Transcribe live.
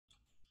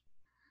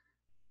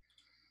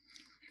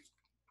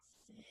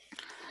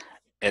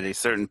At a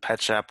certain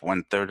pet shop,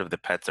 1/3 of the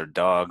pets are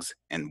dogs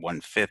and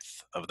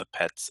 1/5 of the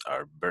pets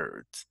are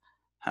birds.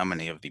 How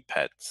many of the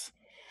pets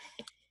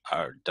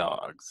are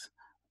dogs?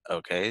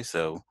 Okay,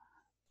 so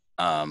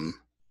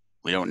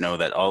we don't know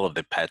that all of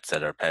the pets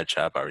at our pet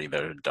shop are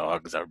either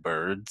dogs or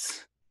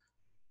birds.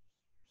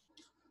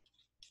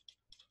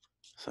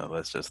 So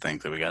let's just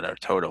think that we got our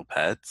total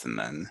pets and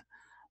then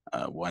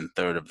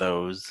 1/3 of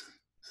those.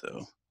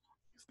 So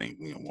think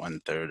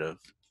 1/3 of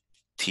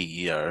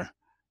T are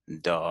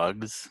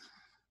dogs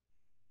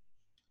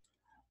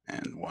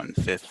and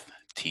 1/5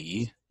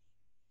 T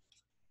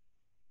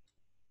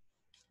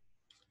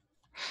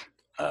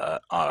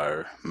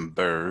are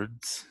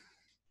birds.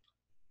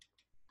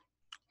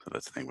 So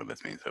let's think what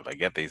this means. So if I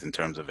get these in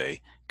terms of a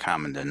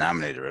common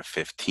denominator of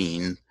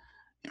 15,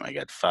 I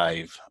got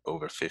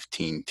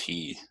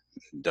 5/15T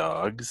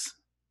dogs.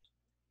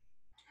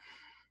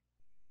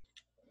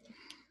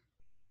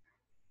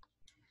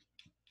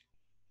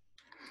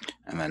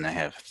 And then I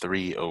have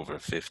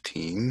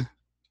 3/15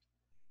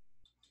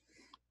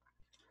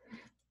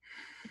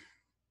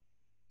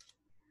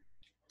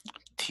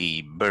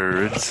 T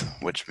birds,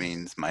 which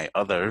means my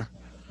other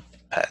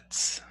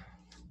pets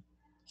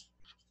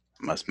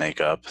must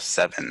make up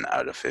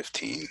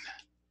 7/15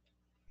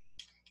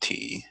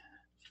 T.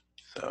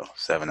 So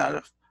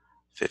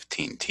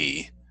 7/15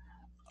 T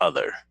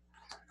other.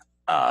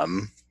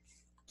 And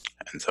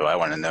so I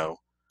want to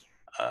know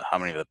how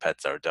many of the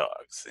pets are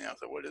dogs.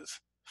 So what is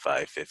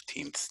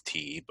 5/15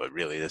 T? But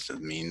really this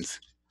just means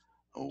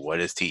what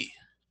is T?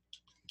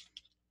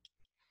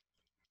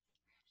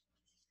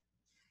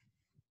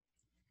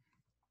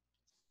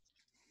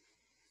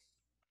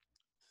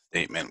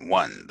 Statement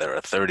 1, there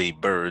are 30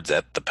 birds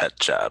at the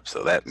pet shop.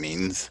 So that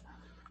means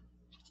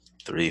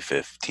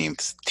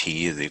 3/15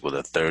 T is equal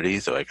to 30.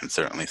 So I can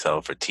certainly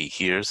solve for T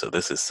here. So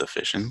this is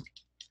sufficient.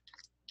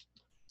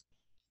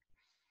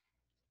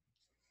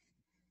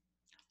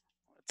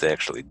 Let's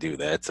actually do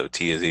that. So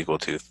T is equal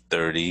to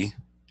 30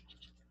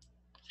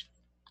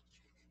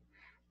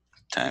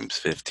 times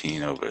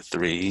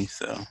 15/3.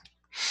 So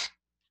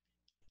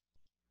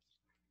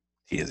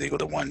T is equal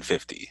to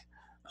 150,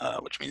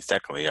 which means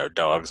technically our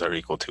dogs are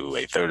equal to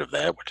 1/3 of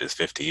that, which is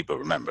 50. But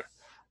remember,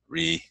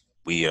 we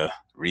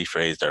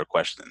rephrased our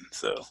question,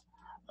 so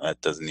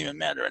that doesn't even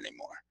matter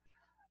anymore.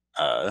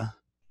 There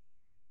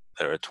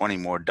are 20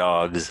 more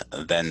dogs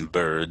than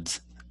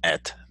birds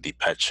at the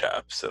pet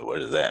shop. So what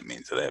does that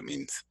mean? So that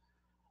means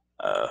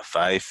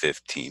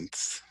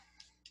 5/15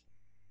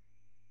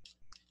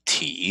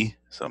 T.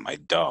 So my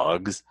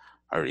dogs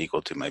are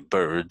equal to my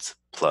birds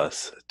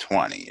plus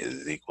 20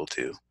 is equal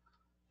to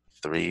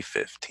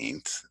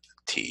 3/15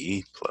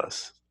 T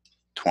plus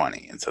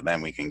 20. And so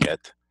then we can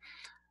get,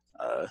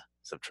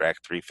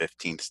 subtract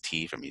 3/15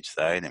 T from each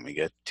side, and we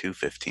get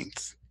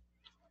 2/15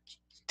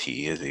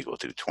 T is equal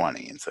to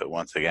 20. And so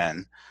once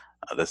again,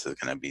 this is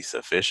going to be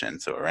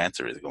sufficient. So our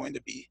answer is going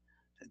to be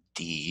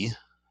D.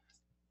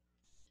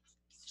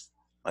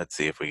 Let's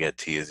see if we get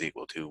T is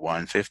equal to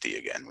 150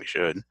 again. We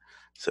should.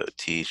 So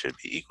T should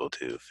be equal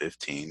to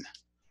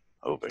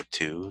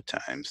 15/2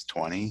 times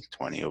 20.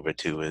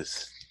 20/2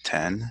 is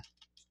 10.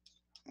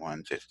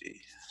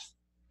 150.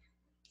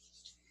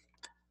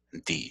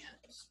 D,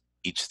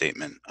 each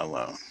statement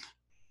alone.